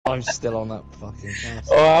I'm still on that fucking cast.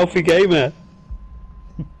 Oh, Alfie Gamer.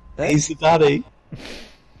 He's the daddy.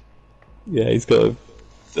 Yeah, he's got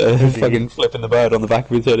a fucking flipping the bird on the back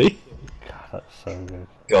of his hoodie. God, that's so good.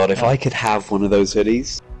 God, if I could have one of those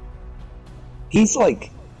hoodies. He's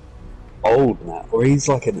like old now, or he's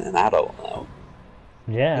like an adult now.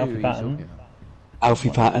 Yeah, Who Alfie are you Patton. talking about? Alfie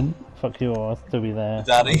Patton. Fuck you, I'll still be there.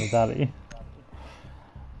 Daddy. I'm the daddy.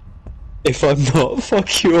 If I'm not,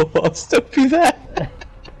 fuck you up, I'll still be there.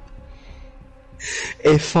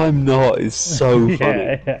 If I'm not, is so funny.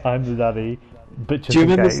 Yeah, I'm the daddy. Bitches Do you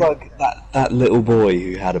remember engaged. like that little boy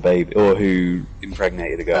who had a baby, or who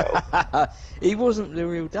impregnated a girl? He wasn't the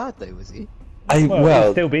real dad though, was he? Well,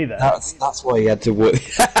 he'll still be there. That's why he had to work.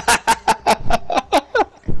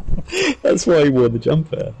 That's why he wore the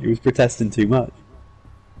jumper. He was protesting too much.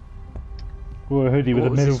 Wore a hoodie with What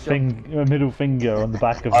a was his middle finger on the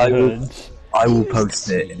back of the I will- hood. I will post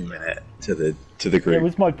it in a minute to the It group.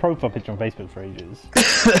 was my profile picture on Facebook for ages.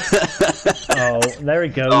 Oh, there he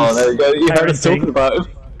goes. Oh, there we go. You heard us Parenting. talking about him.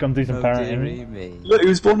 Gonna do some Oh, parenting. dearie me. Look, he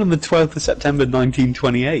was born on the 12th of September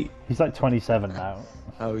 1928. He's like 27 now.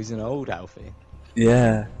 Oh, he's an old Alfie.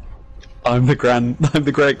 Yeah. I'm the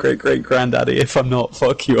great granddaddy. If I'm not,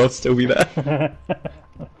 fuck you, I'll still be there.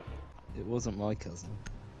 It wasn't my cousin.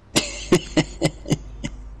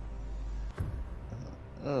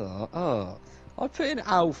 Oh. I put in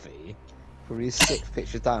Alfie. Probably his sixth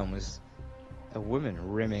picture down was a woman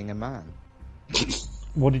rimming a man.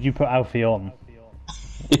 What did you put Alfie on?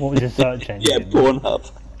 What was your search engine? Yeah,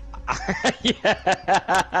 Pornhub.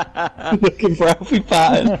 Yeah. Looking for Alfie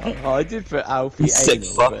Patton. Oh, I did put Alfie You sick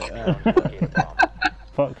anal, fuck. but,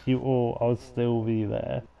 Fuck you all, I'll still be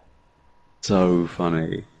there. So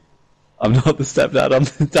funny. I'm not the stepdad, I'm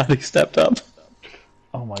the daddy stepped up.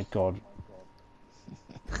 Oh my god.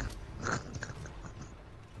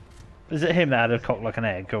 Is it him that had a cock like an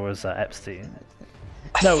egg, or was that Epstein?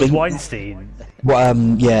 No, it was Weinstein. Well,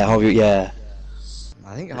 yeah, Harvey, yeah.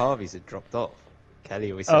 I think Harvey's had dropped off.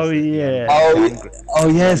 Kelly always says Oh, that, yeah. Oh,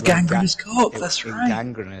 yeah, it's Like gangrenous cock, it that's was right.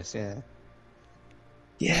 Gangrenous, yeah.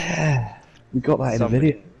 Yeah. We got that in a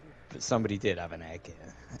Somebody- video. But somebody did have an egg, yeah.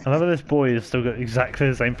 I love that this boy has still got exactly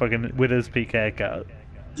the same fucking Widow's Peak haircut.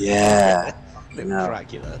 Yeah. Little No.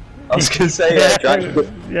 Dracula. I was gonna say, yeah, Dracula.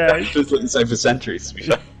 Yeah. Dracula's looking the same for centuries, to be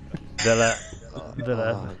fair. Villa. Oh,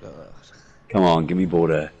 Villa. God. Come on, give me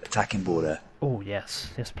border. Attacking border. Oh, yes.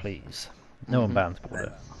 Yes, please. No one bans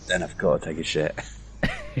border. Then I've got to take a shit.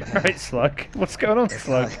 Right, Slug. What's going on,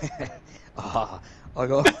 Slug? I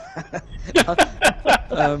got.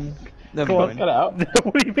 Never Go on, mind. cut it out.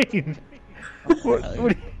 What do you mean?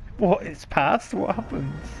 What? It's past? What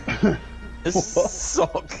happened? A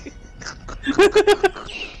sock.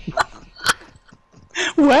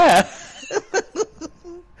 Where?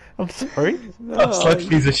 I'm sorry. Oh, Slug's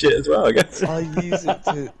piece of shit as well, I guess. I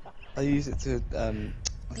use it to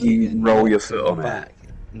You roll your foot on back.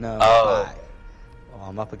 No, Oh. back. Oh,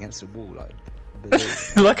 I'm up against a wall like.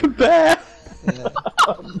 Baloo. like a bear. Yeah.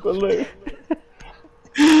 Baloo.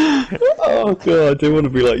 Oh god, I do want to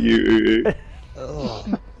be like you. Oh.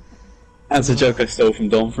 That's a joke I stole from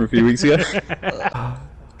Dom from a few weeks ago.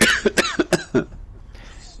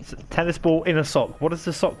 It's a tennis ball in a sock. What does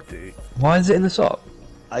the sock do? Why is it in the sock?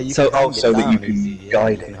 You So- can hang oh, it so that down you can easy, yeah,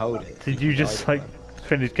 guide you can it. hold it. Did you just like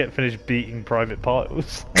get finished beating Private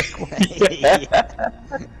Piles?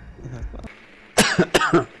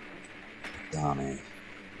 Darn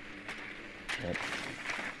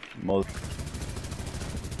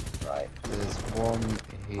Right. There's one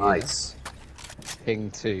here. Nice.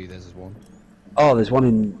 Ping 2, there's one. Oh, there's one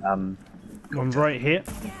in One right here.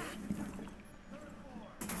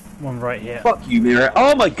 One right here. Fuck you, Mira.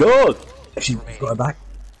 Oh my god! She's got her back.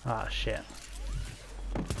 Ah, shit.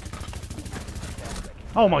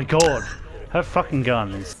 Oh my god! Her fucking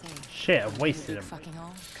gun is... Shit, I wasted him. Fucking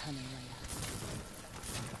all coming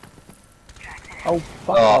later. Oh,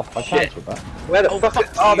 fuck Oh, off. I shit. cancelled that. Where the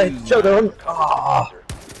fuck? Oh, they showed their own. Oh.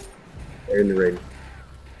 They're in the ring.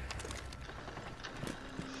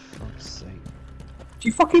 Fuck's sake. Do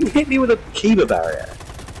you fucking hit me with a Kiba barrier?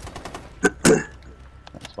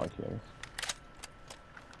 That's my curious.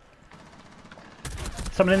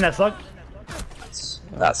 Someone in there, Slug?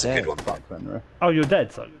 That's a good one. Fuck Venra. Oh, you're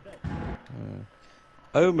dead, Slug.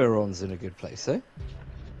 Omeron's in a good place, eh?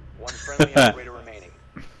 One friendly operator remaining.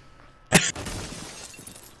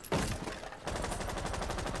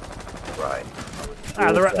 Right.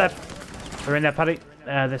 Ah, they're right there. They're in there, Paddy.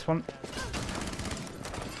 This one.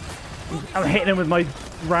 I'm hitting him with my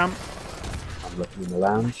ramp. I'm looking in the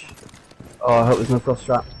lounge. Oh, I hope there's no frost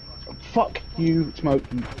trap. Fuck you, Smoke,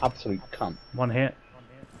 you absolute cunt. One hit.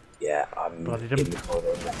 Yeah, I'm Bloody in dumb. the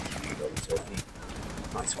corridor next.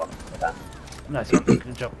 Nice one. Well done. Nice one.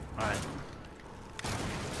 Good job. Alright.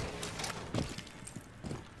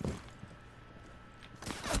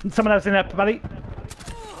 Someone else in there, buddy.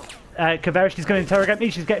 Caveira, she's going to interrogate me.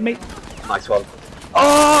 She's getting me. Nice one.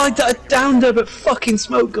 Oh, I downed her, but fucking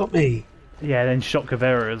smoke got me. Yeah, then shot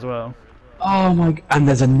Caveira as well. Oh my! And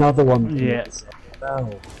there's another one. Yeah. Oh.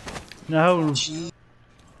 No.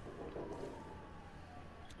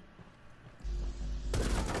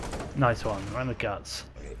 Nice one. Around the guts.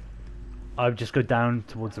 I've just go down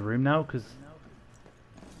towards the room now because.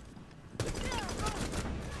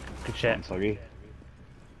 Good shit. Sorry.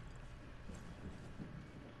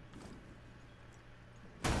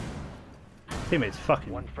 Teammate's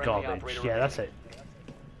fucking One friendly garbage. operator Yeah, that's it.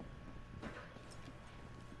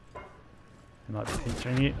 He might be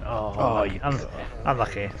featuring you. Oh, you I'm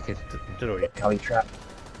unlucky. Did all you. Kelly trap.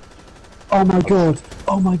 Oh my god!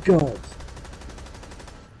 Oh my god!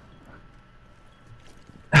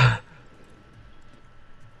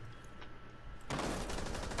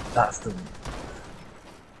 That's the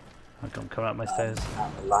I'm coming up my stairs.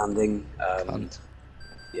 at the landing. Cunt.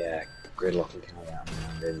 Yeah, gridlocking coming out,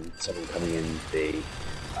 and then someone coming in B.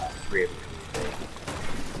 3 of them coming in B.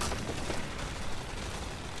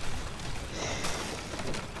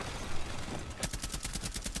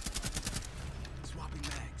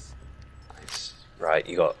 Nice. Right,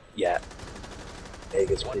 you got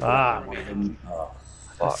Vegas. Ah. One of them. Oh,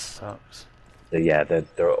 That fuck. sucks. So yeah,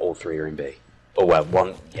 they're all 3 are in B. Oh well,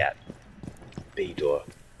 one. Yeah, B door.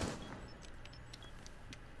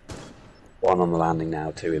 1 on the landing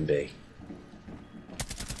now, 2 in B.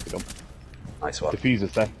 Nice one.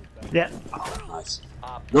 Diffuser's there. Yeah. Oh, nice.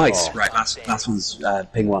 Nice. Oh. Right, last one's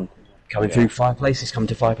ping 1. Coming through fireplace. He's coming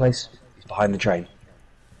to fireplace. He's behind the train.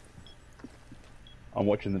 I'm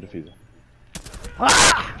watching the diffuser. Oh,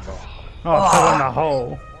 I fell in the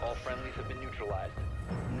hole. All friendlies have been neutralized.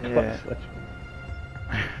 Yeah.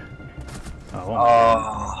 Oh, well,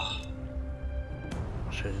 Oh,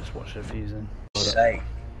 I should have just watched the fusing. say.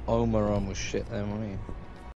 Omeron was shit then, wasn't he?